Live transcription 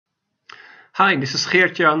Hi, this is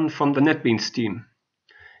Geert-Jan from the NetBeans team.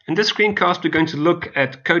 In this screencast, we're going to look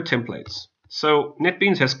at code templates. So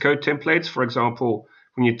NetBeans has code templates. For example,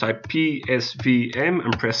 when you type PSVM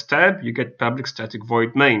and press tab, you get public static void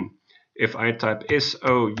main. If I type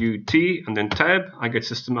SOUT and then tab, I get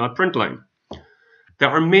system out println. There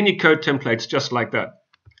are many code templates just like that.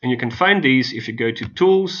 And you can find these if you go to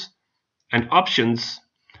Tools and Options.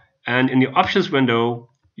 And in the Options window,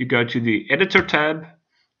 you go to the Editor tab.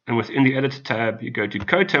 And within the Editor tab, you go to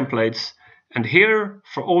Code Templates. And here,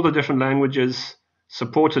 for all the different languages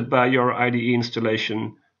supported by your IDE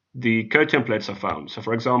installation, the code templates are found. So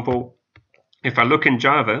for example, if I look in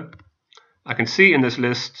Java, I can see in this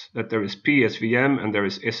list that there is PSVM and there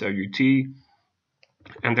is SOUT,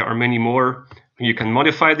 and there are many more. You can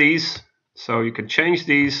modify these, so you can change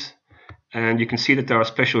these, and you can see that there are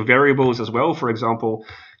special variables as well. For example,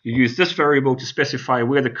 you use this variable to specify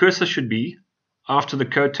where the cursor should be after the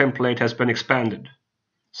code template has been expanded.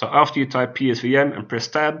 So after you type PSVM and press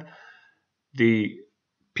tab, the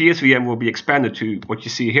PSVM will be expanded to what you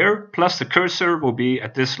see here, plus the cursor will be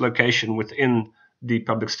at this location within the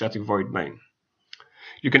public static void main.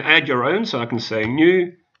 You can add your own, so I can say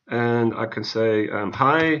new, and I can say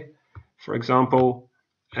hi, for example,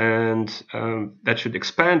 and that should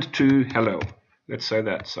expand to hello. Let's say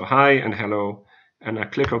that. So hi and hello, and I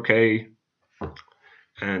click OK,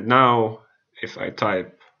 and now if I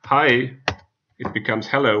type hi, it becomes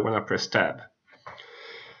hello when I press tab.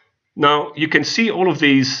 Now you can see all of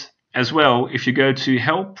these as well if you go to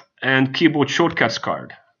Help and Keyboard Shortcuts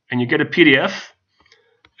card, and you get a PDF,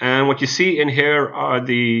 and what you see in here are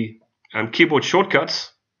the keyboard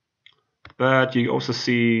shortcuts, but you also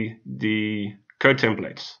see the code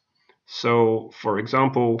templates. So for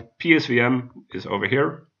example, PSVM is over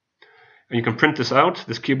here, and you can print this out,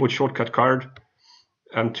 this keyboard shortcut card,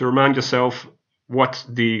 to remind yourself what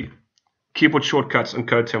the keyboard shortcuts and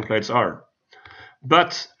code templates are.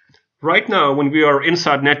 But right now, when we are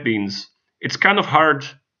inside NetBeans, it's kind of hard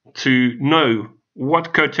to know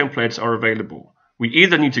what code templates are available. We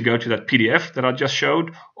either need to go to that PDF that I just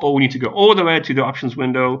showed, or we need to go all the way to the options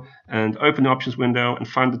window and open the options window and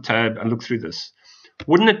find the tab and look through this.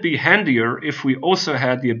 Wouldn't it be handier if we also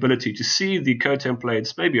had the ability to see the code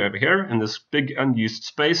templates maybe over here in this big unused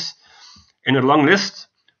space in a long list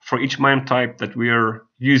for each MIME type that we are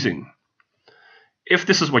using? If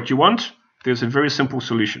this is what you want, there's a very simple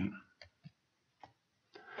solution.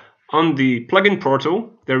 On the plugin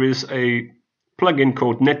portal, there is a plugin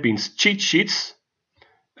called NetBeans Cheat Sheets.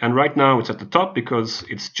 And right now it's at the top because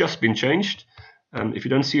it's just been changed. If you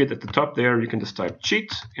don't see it at the top there, you can just type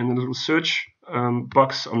cheat in the little search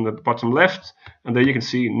box on the bottom left, and there you can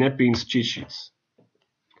see NetBeans Cheat Sheets.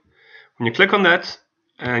 When you click on that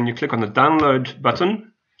and you click on the download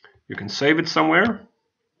button, you can save it somewhere.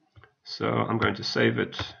 So I'm going to save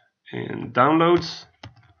it in downloads,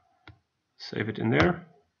 save it in there.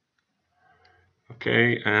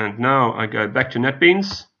 Okay, and now I go back to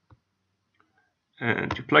NetBeans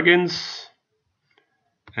and to plugins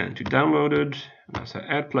and to downloaded, and as I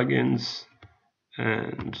add plugins,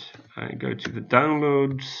 and I go to the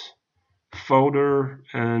downloads folder,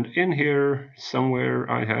 and in here somewhere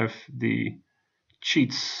I have the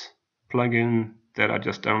cheats plugin that I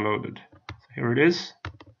just downloaded. So here it is.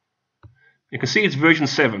 You can see it's version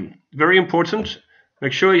 7. Very important.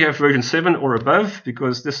 Make sure you have version 7 or above,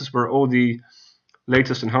 because this is where all the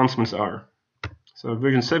latest enhancements are. So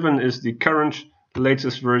version 7 is the current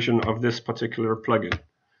latest version of this particular plugin.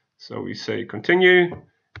 So we say continue,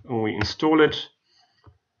 and we install it,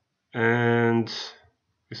 and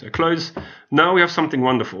we say close. Now we have something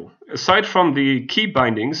wonderful. Aside from the key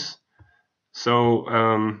bindings, so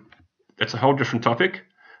that's a whole different topic,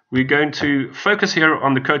 we're going to focus here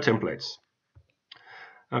on the code templates.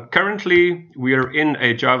 Currently we are in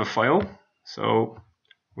a Java file, so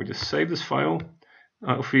we just save this file.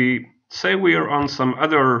 If we say we are on some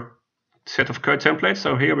other set of code templates,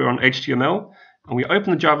 so here we're on HTML, and we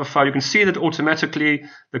open the Java file, you can see that automatically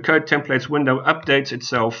the code templates window updates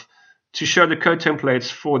itself to show the code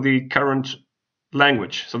templates for the current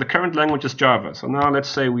language. So the current language is Java. So now let's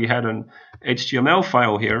say we had an HTML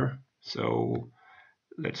file here. So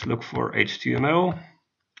let's look for HTML.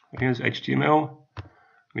 Here's HTML.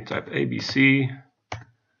 We type ABC.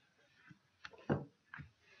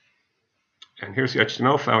 And here's the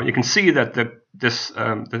HTML file. You can see that the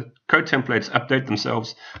code templates update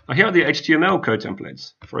themselves. Now here are the HTML code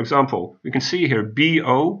templates. For example, we can see here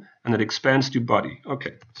BO, and it expands to body.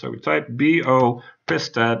 Okay, so we type BO, press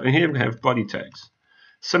tab, and here we have body tags.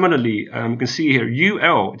 Similarly, you can see here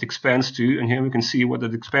UL, it expands to, and here we can see what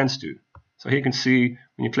it expands to. So here you can see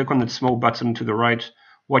when you click on that small button to the right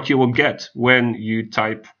what you will get when you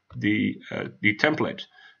type the template.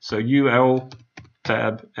 So UL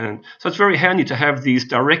tab, and so it's very handy to have these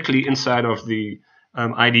directly inside of the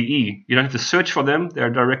IDE. You don't have to search for them, they're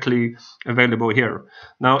directly available here.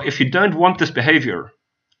 Now if you don't want this behavior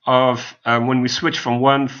of when we switch from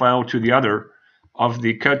one file to the other of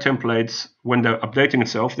the code templates window updating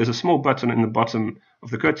itself, there's a small button in the bottom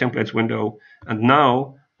of the code templates window, and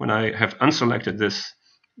now when I have unselected this,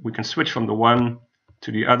 we can switch from the one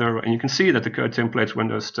to the other, and you can see that the code templates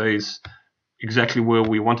window stays exactly where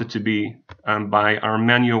we want it to be by our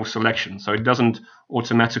manual selection. So it doesn't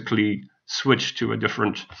automatically switch to a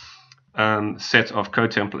different set of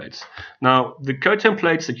code templates. Now the code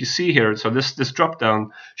templates that you see here, so this drop down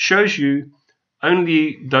shows you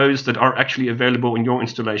only those that are actually available in your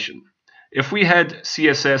installation. If we had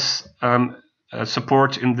CSS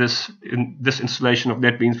support in this installation of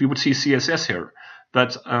NetBeans, we would see CSS here,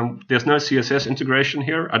 but there's no CSS integration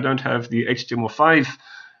here. I don't have the HTML5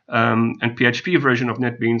 and PHP version of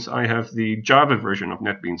NetBeans. I have the Java version of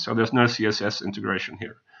NetBeans, so there's no CSS integration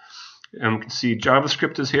here. You can see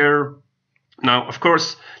JavaScript is here. Now, of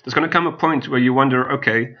course, there's going to come a point where you wonder,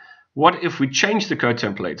 okay, what if we change the code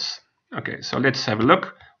templates? Okay, so let's have a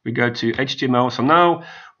look. We go to HTML. So now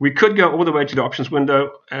we could go all the way to the options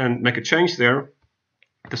window and make a change there.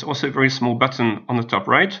 There's also a very small button on the top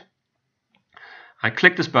right. I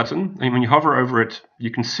click this button, and when you hover over it,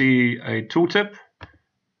 you can see a tooltip.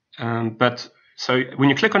 So when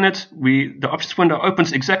you click on it, the options window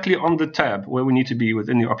opens exactly on the tab where we need to be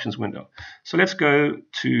within the options window. So let's go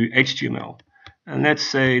to HTML, and let's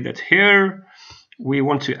say that here we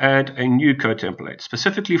want to add a new code template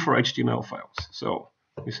specifically for HTML files. So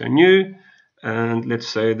we say new, and let's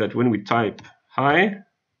say that when we type hi,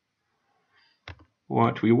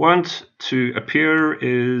 what we want to appear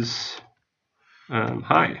is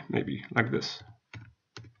hi, maybe like this.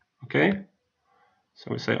 Okay,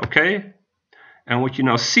 so we say okay, and what you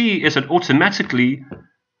now see is that automatically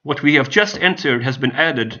what we have just entered has been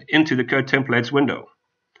added into the code templates window.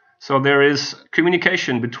 So there is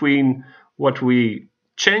communication between what we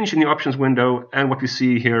change in the options window and what we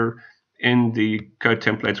see here in the code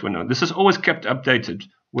templates window. This is always kept updated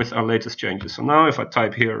with our latest changes. So now if I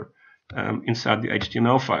type here inside the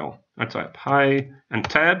HTML file, I type hi and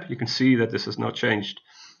tab, you can see that this has now changed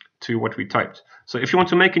to what we typed. So if you want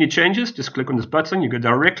to make any changes, just click on this button, you go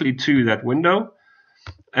directly to that window,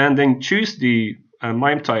 and then choose the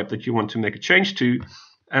MIME type that you want to make a change to,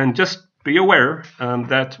 and just be aware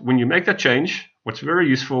that when you make that change, what's very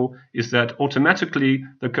useful is that automatically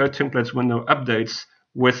the code templates window updates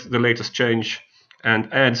with the latest change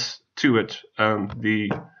and adds to it the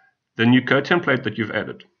new code template that you've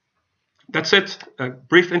added. That's it. A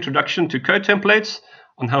brief introduction to code templates,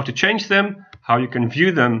 on how to change them, how you can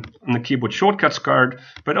view them on the keyboard shortcuts card,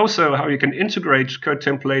 but also how you can integrate code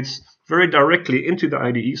templates very directly into the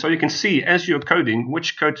IDE, so you can see as you're coding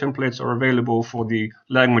which code templates are available for the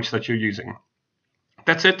language that you're using.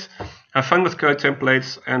 That's it. Have fun with code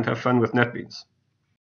templates and have fun with NetBeans.